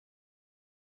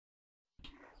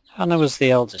Hannah was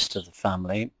the eldest of the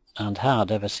family, and had,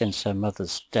 ever since her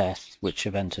mother's death, which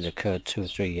event had occurred 2 or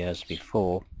 3 years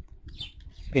before,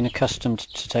 been accustomed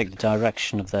to take the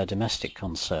direction of their domestic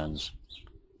concerns,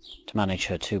 to manage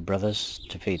her 2 brothers,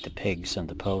 to feed the pigs and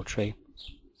the poultry,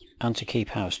 and to keep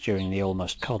house during the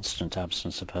almost constant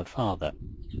absence of her father.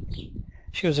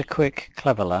 She was a quick,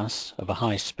 clever lass, of a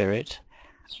high spirit,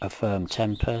 a firm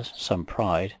temper, some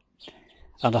pride,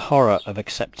 and a horror of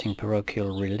accepting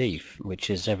parochial relief, which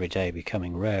is every day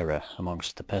becoming rarer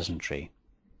amongst the peasantry,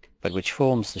 but which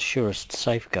forms the surest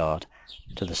safeguard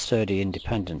to the sturdy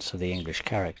independence of the English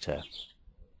character.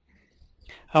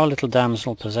 Our little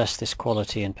damsel possessed this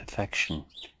quality in perfection,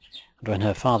 and when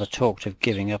her father talked of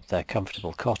giving up their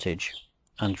comfortable cottage,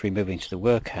 and removing to the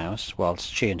workhouse,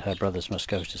 whilst she and her brothers must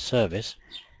go to service,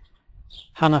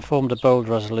 Hannah formed a bold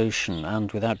resolution,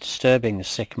 and, without disturbing the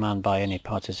sick man by any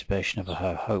participation of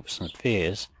her hopes and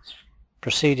fears,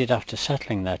 proceeded, after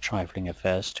settling their trifling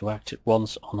affairs, to act at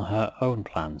once on her own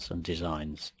plans and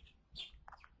designs.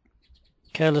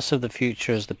 Careless of the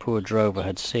future as the poor drover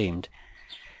had seemed,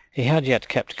 he had yet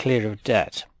kept clear of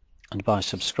debt, and by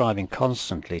subscribing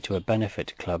constantly to a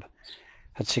benefit club,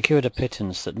 had secured a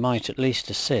pittance that might at least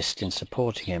assist in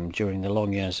supporting him during the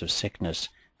long years of sickness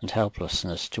and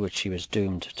helplessness to which he was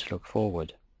doomed to look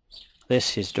forward.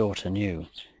 This his daughter knew.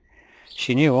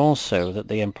 She knew also that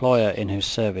the employer in whose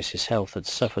service his health had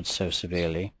suffered so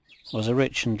severely was a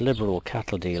rich and liberal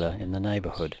cattle dealer in the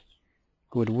neighbourhood,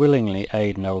 who would willingly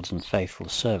aid an old and faithful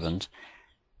servant,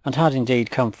 and had indeed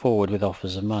come forward with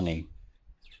offers of money.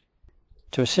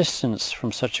 To assistance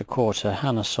from such a quarter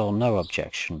Hannah saw no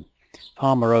objection.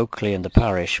 Farmer Oakley and the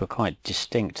parish were quite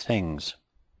distinct things.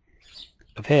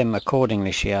 Of him,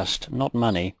 accordingly, she asked, not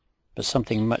money, but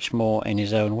something much more in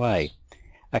his own way.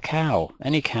 A cow,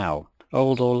 any cow,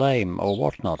 old or lame, or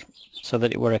what not, so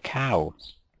that it were a cow.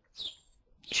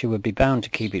 She would be bound to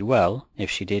keep it well. If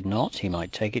she did not, he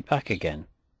might take it back again.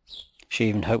 She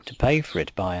even hoped to pay for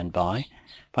it by and by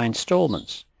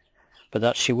instalments, but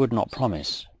that she would not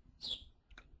promise.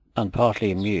 And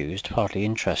partly amused, partly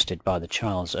interested by the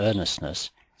child's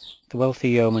earnestness, the wealthy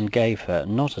yeoman gave her,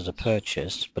 not as a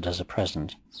purchase, but as a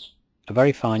present, a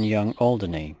very fine young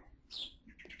Alderney.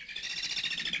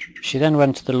 She then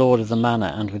went to the lord of the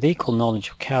manor, and with equal knowledge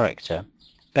of character,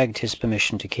 begged his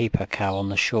permission to keep her cow on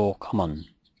the shore common.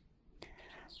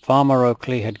 Farmer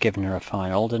Oakley had given her a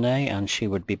fine Alderney, and she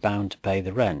would be bound to pay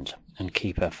the rent, and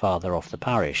keep her father off the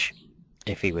parish,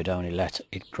 if he would only let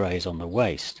it graze on the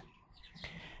waste.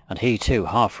 And he too,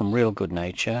 half from real good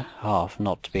nature, half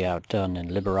not to be outdone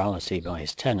in liberality by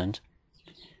his tenant,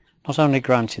 not only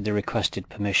granted the requested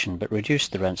permission, but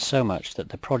reduced the rent so much that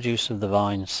the produce of the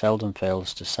vine seldom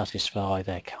fails to satisfy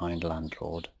their kind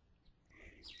landlord.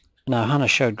 Now Hannah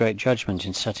showed great judgment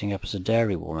in setting up as a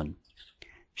dairywoman.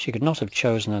 She could not have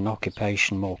chosen an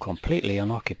occupation more completely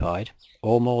unoccupied,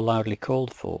 or more loudly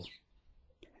called for.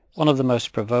 One of the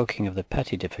most provoking of the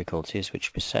petty difficulties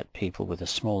which beset people with a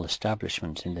small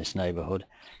establishment in this neighbourhood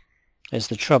is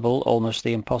the trouble, almost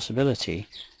the impossibility,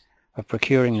 of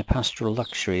procuring the pastoral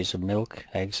luxuries of milk,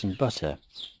 eggs, and butter,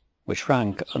 which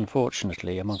rank,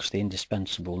 unfortunately, amongst the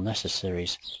indispensable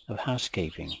necessaries of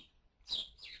housekeeping.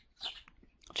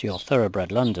 To your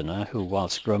thoroughbred Londoner, who,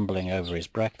 whilst grumbling over his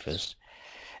breakfast,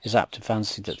 is apt to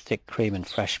fancy that thick cream and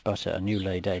fresh butter and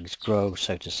new-laid eggs grow,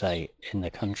 so to say, in the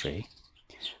country,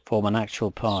 form an actual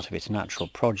part of its natural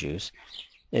produce,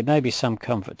 it may be some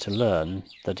comfort to learn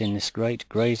that in this great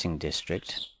grazing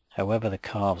district, however the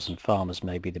calves and farmers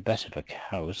may be the better for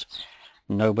cows,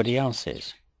 nobody else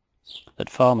is, that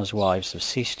farmers' wives have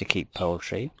ceased to keep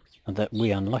poultry, and that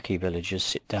we unlucky villagers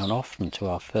sit down often to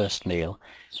our first meal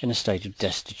in a state of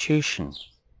destitution,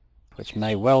 which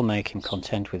may well make him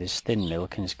content with his thin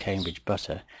milk and his Cambridge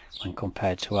butter when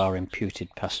compared to our imputed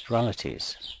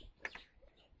pastoralities.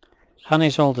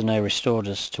 Hannah's Alderney restored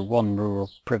us to one rural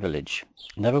privilege.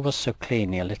 Never was so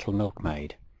cleanly a little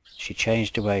milkmaid. She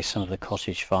changed away some of the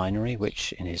cottage finery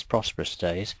which, in his prosperous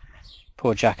days,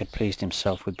 poor Jack had pleased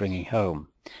himself with bringing home,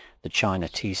 the china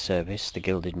tea service, the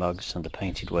gilded mugs, and the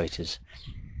painted waiters,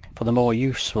 for the more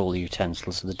useful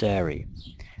utensils of the dairy,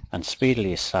 and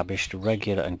speedily established a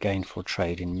regular and gainful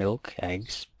trade in milk,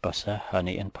 eggs, butter,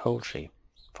 honey, and poultry,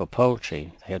 for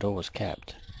poultry they had always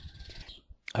kept.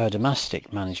 Her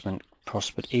domestic management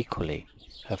prospered equally.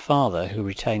 Her father, who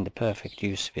retained the perfect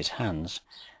use of his hands,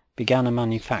 began a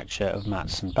manufacture of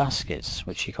mats and baskets,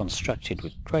 which he constructed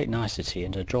with great nicety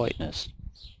and adroitness.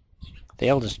 The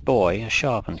eldest boy, a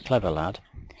sharp and clever lad,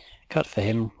 cut for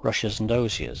him rushes and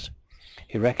osiers,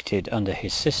 erected under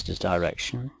his sister's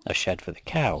direction a shed for the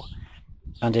cow,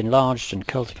 and enlarged and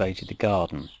cultivated the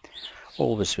garden,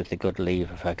 always with the good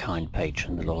leave of her kind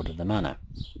patron, the lord of the manor,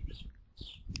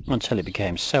 until it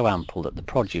became so ample that the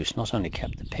produce not only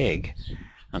kept the pig,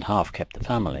 and half kept the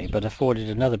family, but afforded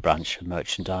another branch of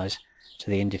merchandise to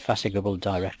the indefatigable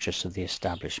directress of the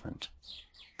establishment.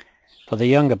 For the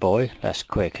younger boy, less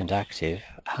quick and active,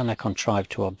 Hannah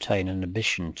contrived to obtain an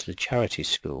admission to the charity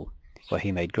school, where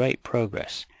he made great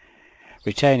progress,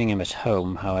 retaining him at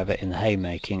home, however, in the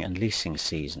haymaking and leasing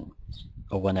season,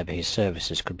 or whenever his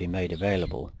services could be made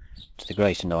available, to the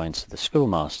great annoyance of the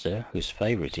schoolmaster, whose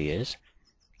favourite he is,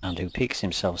 and who piques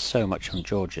himself so much on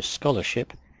George's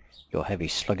scholarship — your heavy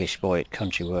sluggish boy at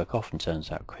country work often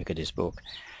turns out quick at his book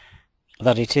 —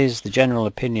 that it is the general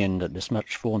opinion that this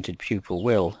much vaunted pupil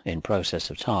will, in process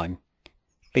of time,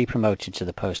 be promoted to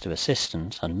the post of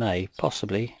assistant, and may,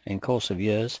 possibly, in course of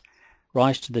years,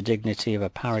 rise to the dignity of a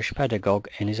parish pedagogue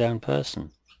in his own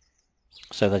person,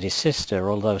 so that his sister,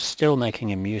 although still making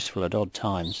him useful at odd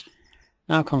times,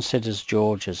 now considers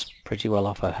George as pretty well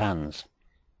off her hands,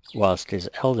 whilst his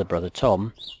elder brother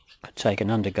Tom could take an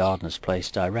under-gardener's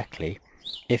place directly,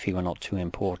 if he were not too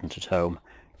important at home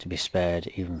to be spared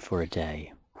even for a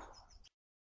day.